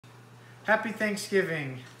Happy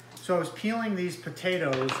Thanksgiving. So I was peeling these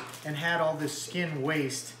potatoes and had all this skin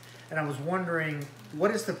waste, and I was wondering,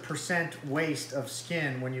 what is the percent waste of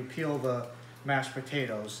skin when you peel the mashed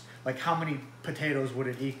potatoes? Like, how many potatoes would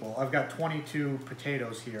it equal? I've got 22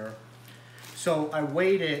 potatoes here. So I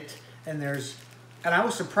weighed it, and I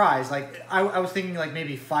was surprised. Like, I was thinking like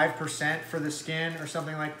maybe 5% for the skin or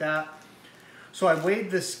something like that. So I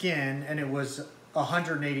weighed the skin, and it was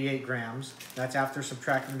 188 grams. That's after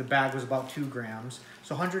subtracting the bag was about 2 grams.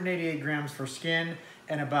 So 188 grams for skin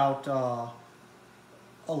and about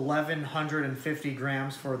 1,150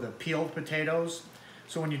 grams for the peeled potatoes.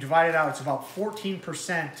 So when you divide it out, it's about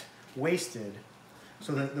 14% wasted.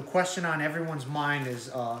 So the question on everyone's mind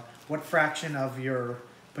is what fraction of your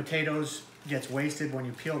potatoes gets wasted when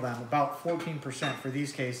you peel them? About 14% for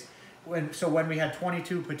these cases. So when we had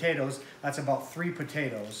 22 potatoes, that's about 3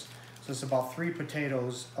 potatoes. So it's about 3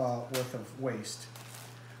 potatoes worth of waste.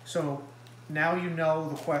 So now you know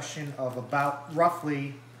the question of about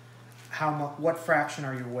roughly what fraction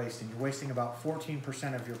are you wasting? You're wasting about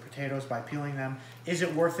 14% of your potatoes by peeling them. Is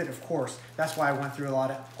it worth it? Of course. That's why I went through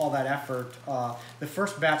all that effort. The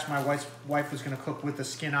first batch my wife was going to cook with the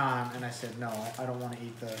skin on, and I said, no, I don't want to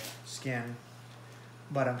eat the skin,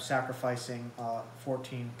 but I'm sacrificing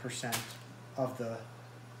 14% of the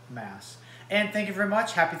mass. And thank you very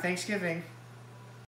much. Happy Thanksgiving.